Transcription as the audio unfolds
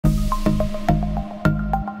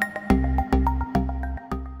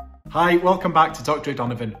Hi, welcome back to Dr.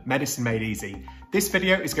 O'Donovan, Medicine Made Easy. This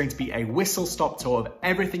video is going to be a whistle-stop tour of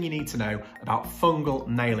everything you need to know about fungal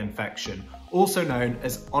nail infection, also known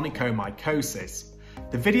as onychomycosis.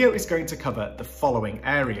 The video is going to cover the following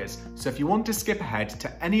areas, so if you want to skip ahead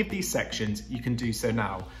to any of these sections, you can do so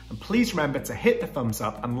now. And please remember to hit the thumbs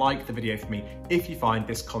up and like the video for me if you find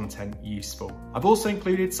this content useful. I've also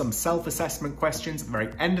included some self-assessment questions at the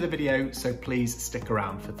very end of the video, so please stick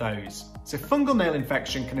around for those. So fungal nail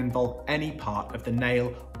infection can involve any part of the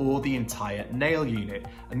nail or the entire nail unit,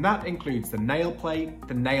 and that includes the nail plate,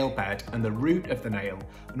 the nail bed, and the root of the nail.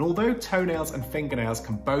 And although toenails and fingernails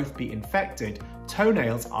can both be infected,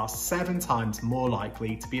 toenails are 7 times more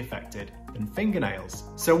likely to be affected than fingernails.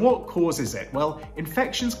 So what causes it? Well,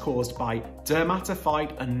 infections caused by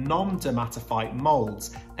dermatophyte and non-dermatophyte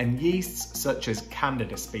molds and yeasts such as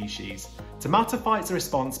Candida species. Dermatophytes are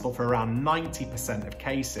responsible for around 90% of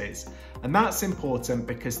cases, and that's important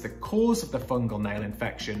because the cause of the fungal nail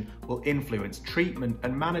infection will influence treatment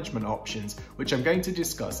and management options, which I'm going to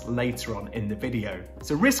discuss later on in the video.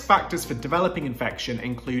 So risk factors for developing infection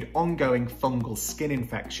include ongoing fungal skin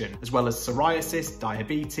infection, as well as psoriasis,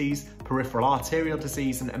 diabetes, peripheral arterial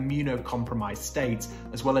disease and immunocompromised states,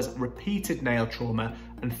 as well as repeated nail trauma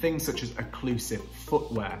and things such as occlusive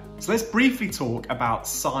footwear. So let's briefly talk about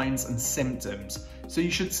signs and symptoms. So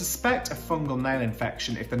you should suspect a fungal nail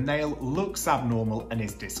infection if the nail looks abnormal and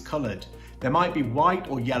is discoloured. There might be white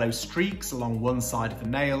or yellow streaks along one side of the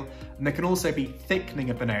nail, and there can also be thickening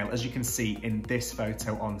of the nail, as you can see in this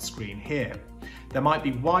photo on screen here. There might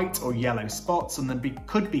be white or yellow spots, and there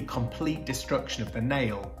could be complete destruction of the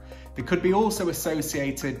nail. There could be also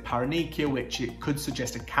associated paronychia, which it could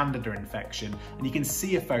suggest a Candida infection, and you can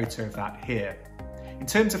see a photo of that here. In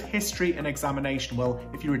terms of history and examination, well,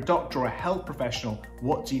 if you're a doctor or a health professional,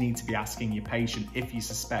 what do you need to be asking your patient if you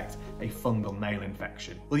suspect a fungal nail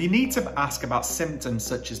infection? Well, you need to ask about symptoms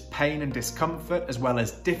such as pain and discomfort, as well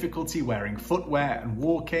as difficulty wearing footwear and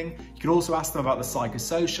walking. You can also ask them about the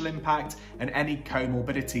psychosocial impact and any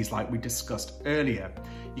comorbidities like we discussed earlier.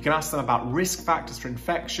 You can ask them about risk factors for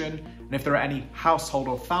infection and if there are any household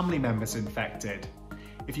or family members infected.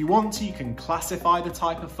 If you want to, you can classify the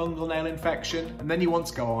type of fungal nail infection, and then you want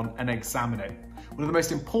to go on and examine it. One of the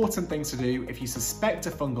most important things to do if you suspect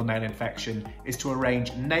a fungal nail infection is to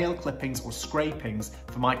arrange nail clippings or scrapings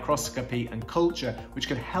for microscopy and culture, which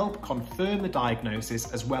can help confirm the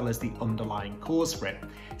diagnosis as well as the underlying cause for it.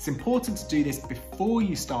 It's important to do this before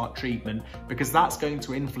you start treatment because that's going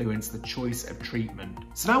to influence the choice of treatment.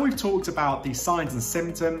 So now we've talked about the signs and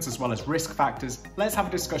symptoms as well as risk factors, let's have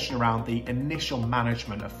a discussion around the initial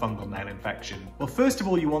management of fungal nail infection. Well, first of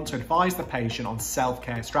all, you want to advise the patient on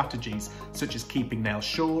self-care strategies such as keeping nails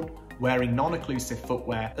short, wearing non-occlusive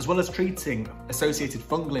footwear, as well as treating associated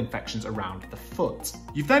fungal infections around the foot.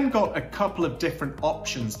 You've then got a couple of different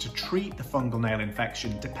options to treat the fungal nail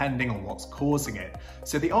infection depending on what's causing it.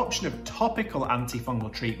 So the option of topical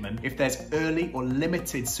antifungal treatment, if there's early or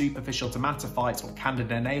limited superficial dermatophytes or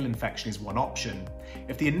Candida nail infection, is one option.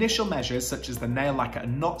 If the initial measures, such as the nail lacquer, are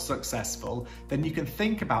not successful, then you can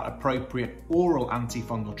think about appropriate oral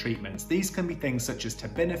antifungal treatments. These can be things such as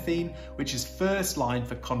terbinafine, which is first line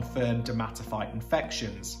for confirmed dermatophyte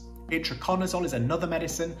infections. Itraconazole is another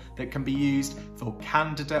medicine that can be used for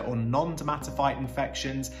Candida or non-dermatophyte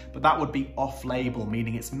infections, but that would be off-label,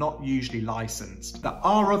 meaning it's not usually licensed. There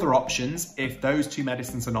are other options if those two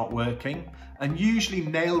medicines are not working, and usually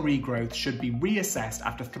nail regrowth should be reassessed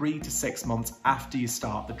after 3 to 6 months after you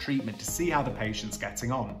start the treatment to see how the patient's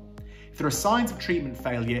getting on. If there are signs of treatment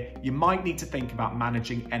failure, you might need to think about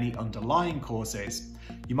managing any underlying causes.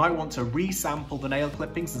 You might want to resample the nail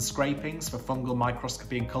clippings and scrapings for fungal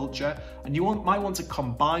microscopy and culture, and you might want to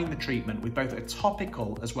combine the treatment with both a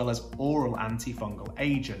topical as well as oral antifungal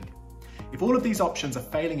agent. If all of these options are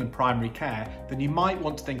failing in primary care, then you might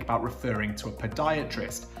want to think about referring to a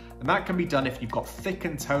podiatrist. And that can be done if you've got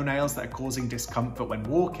thickened toenails that are causing discomfort when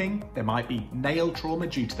walking. There might be nail trauma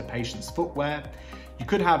due to the patient's footwear. You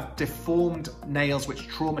could have deformed nails which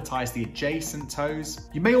traumatize the adjacent toes.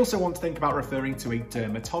 You may also want to think about referring to a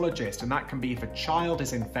dermatologist, and that can be if a child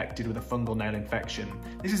is infected with a fungal nail infection.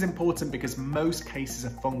 This is important because most cases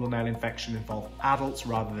of fungal nail infection involve adults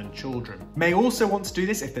rather than children. You may also want to do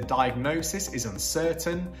this if the diagnosis is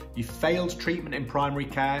uncertain, you've failed treatment in primary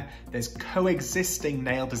care, there's coexisting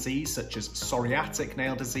nail disease such as psoriatic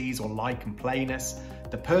nail disease or lichen planus.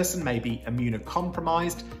 The person may be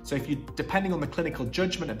immunocompromised, so if you, depending on the clinical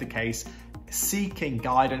judgment of the case, seeking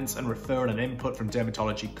guidance and referral and input from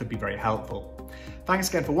dermatology could be very helpful. Thanks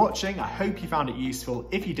again for watching. I hope you found it useful.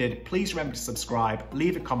 If you did, please remember to subscribe,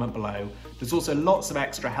 leave a comment below. There's also lots of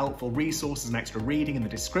extra helpful resources and extra reading in the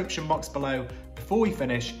description box below. Before we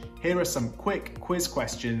finish, here are some quick quiz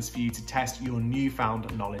questions for you to test your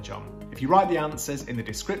newfound knowledge on. If you write the answers in the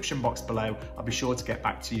description box below, I'll be sure to get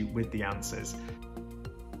back to you with the answers.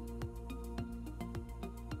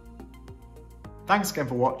 Thanks again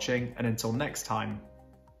for watching, and until next time,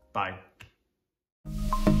 bye.